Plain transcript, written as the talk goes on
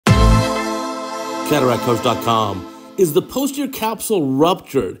CataractCoach.com. Is the posterior capsule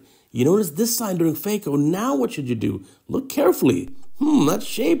ruptured? You notice this sign during phaco. Now what should you do? Look carefully. That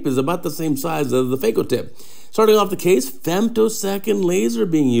shape is about the same size as the phaco tip. Starting off the case, femtosecond laser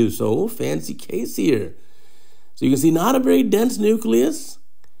being used. So fancy case here. So you can see not a very dense nucleus.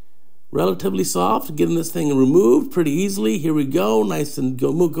 Relatively soft, getting this thing removed pretty easily. Here we go, nice and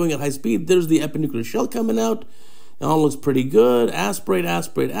going at high speed. There's the epinuclear shell coming out. It all looks pretty good. Aspirate,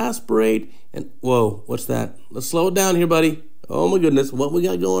 aspirate, aspirate. And whoa, what's that? Let's slow it down here, buddy. Oh my goodness, what we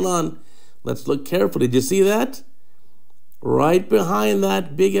got going on? Let's look carefully. Did you see that? Right behind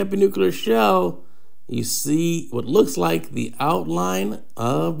that big epinuclear shell, you see what looks like the outline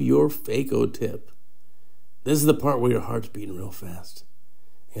of your phaco tip. This is the part where your heart's beating real fast.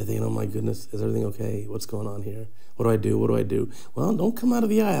 You're thinking, oh my goodness, is everything okay? What's going on here? What do I do? What do I do? Well, don't come out of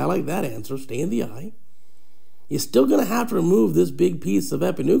the eye. I like that answer. Stay in the eye. You're still going to have to remove this big piece of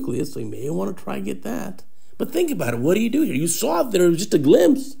epinucleus, so you may want to try to get that. But think about it. What do you do here? You saw it there. It was just a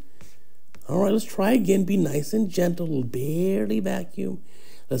glimpse. All right, let's try again. Be nice and gentle. Barely vacuum.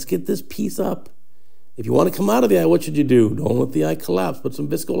 Let's get this piece up. If you want to come out of the eye, what should you do? Don't let the eye collapse. Put some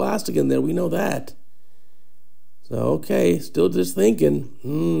viscoelastic in there. We know that. So, okay, still just thinking.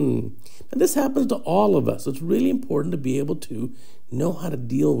 And this happens to all of us. It's really important to be able to know how to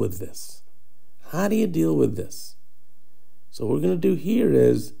deal with this. How do you deal with this? So what we're going to do here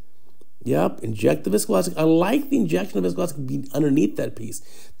is, inject the viscoelastic. I like the injection of viscoelastic being underneath that piece.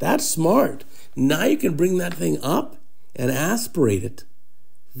 That's smart. Now you can bring that thing up and aspirate it.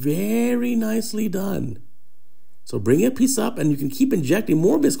 Very nicely done. So bring a piece up and you can keep injecting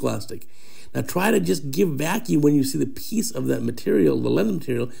more viscoelastic. Now try to just give vacuum when you see the piece of that material, the lens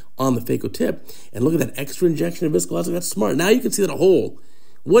material, on the phaco tip. And look at that extra injection of viscoelastic. That's smart. Now you can see that hole.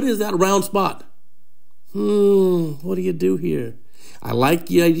 What is that round spot? What do you do here? I like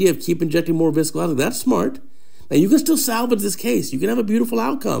the idea of keep injecting more viscoelastic. That's smart. Now you can still salvage this case. You can have a beautiful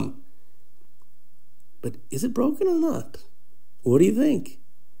outcome. But is it broken or not? What do you think?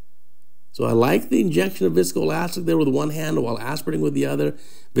 So I like the injection of viscoelastic there with one hand while aspirating with the other.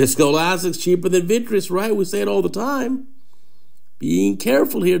 Viscoelastic's cheaper than vitreous, right? We say it all the time. Being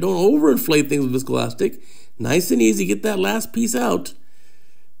careful here. Don't overinflate things with viscoelastic. Nice and easy. Get that last piece out.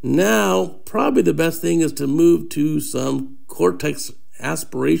 Now, probably the best thing is to move to some cortex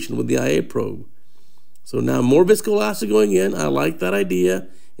aspiration with the IA probe. So now more viscoelastic going in. I like that idea.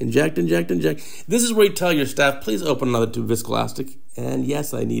 Inject, inject, inject. This is where you tell your staff, please open another tube of viscoelastic. And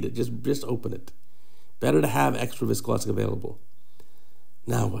yes, I need it. Just open it. Better to have extra viscoelastic available.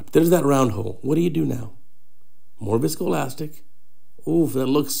 Now what? There's that round hole. What do you do now? More viscoelastic. Oof, that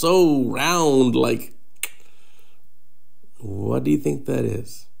looks so round. Like, what do you think that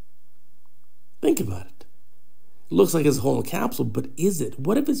is? Think about it. It looks like it's a hole in the capsule, but is it?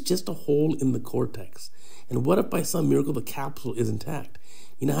 What if it's just a hole in the cortex? And what if by some miracle the capsule is intact?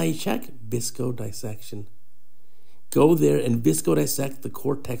 You know how you check? Viscodissection. Go there and viscodissect the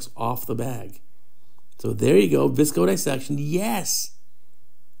cortex off the bag. So there you go, viscodissection, yes.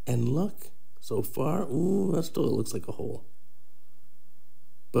 And look, so far, that still looks like a hole.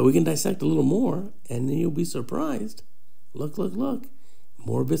 But we can dissect a little more, and then you'll be surprised. Look, look, look.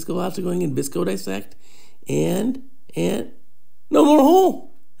 More viscoelastic going in, viscodissect, and no more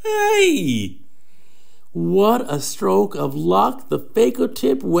hole. Hey! What a stroke of luck. The phaco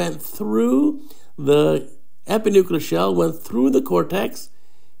tip went through the epinuclear shell, went through the cortex,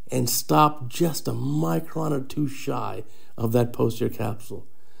 and stopped just a micron or two shy of that posterior capsule.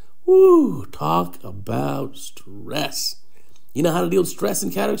 Woo! Talk about stress. You know how to deal with stress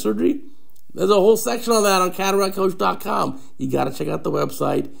in cataract surgery? There's a whole section on that on CataractCoach.com. You got to check out the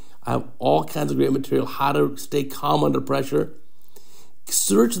website. I have all kinds of great material, how to stay calm under pressure.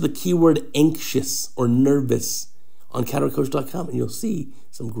 Search the keyword anxious or nervous on CataractCoach.com and you'll see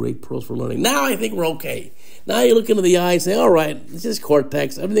some great pearls for learning. Now I think we're okay. Now you look into the eye and say, all right, it's just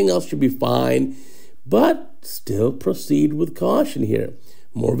cortex. Everything else should be fine. But still proceed with caution here.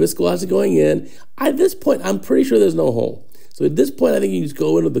 More viscoelastic going in. At this point, I'm pretty sure there's no hole. So at this point, I think you just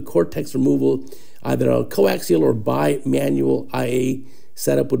go into the cortex removal. Either a coaxial or bimanual IA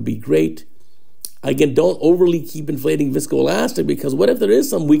setup would be great. Again, don't overly keep inflating viscoelastic because what if there is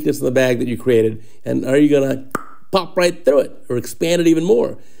some weakness in the bag that you created? And are you going to pop right through it or expand it even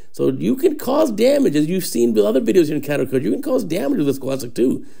more? So you can cause damage, as you've seen with other videos here in CataractCoach. You can cause damage with viscoelastic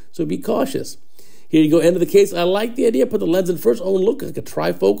too, so be cautious. Here you go, end of the case. I like the idea. Put the lens in first. Oh, look, like a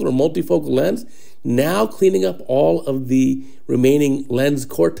trifocal or multifocal lens. Now cleaning up all of the remaining lens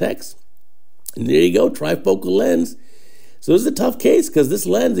cortex. And there you go, trifocal lens. So this is a tough case because this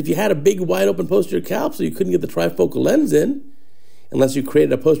lens, if you had a big wide open posterior capsule, you couldn't get the trifocal lens in unless you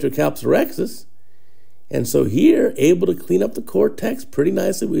created a posterior capsulorhexis. And so here, able to clean up the cortex pretty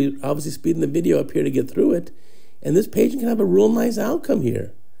nicely. We're obviously speeding the video up here to get through it. And this patient can have a real nice outcome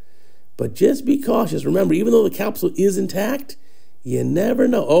here. But just be cautious. Remember, even though the capsule is intact, you never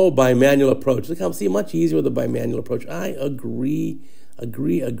know. Oh, bimanual approach. Look how much easier with the bimanual approach. I agree.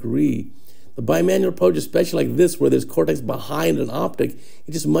 The bimanual approach, especially like this, where there's cortex behind an optic,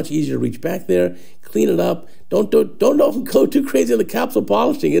 it's just much easier to reach back there, clean it up. Don't go too crazy on the capsule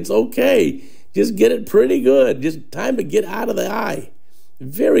polishing. It's okay. Just get it pretty good. Just time to get out of the eye.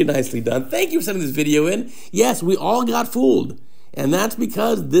 Very nicely done. Thank you for sending this video in. Yes, we all got fooled. And that's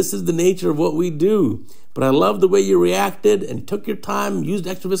because this is the nature of what we do. But I love the way you reacted and took your time, used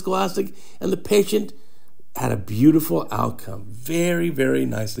extra viscoelastic, and the patient had a beautiful outcome. Very, very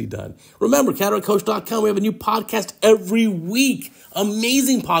nicely done. Remember, CataractCoach.com, we have a new podcast every week.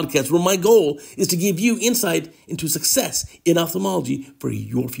 Amazing podcast where my goal is to give you insight into success in ophthalmology for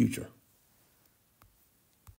your future.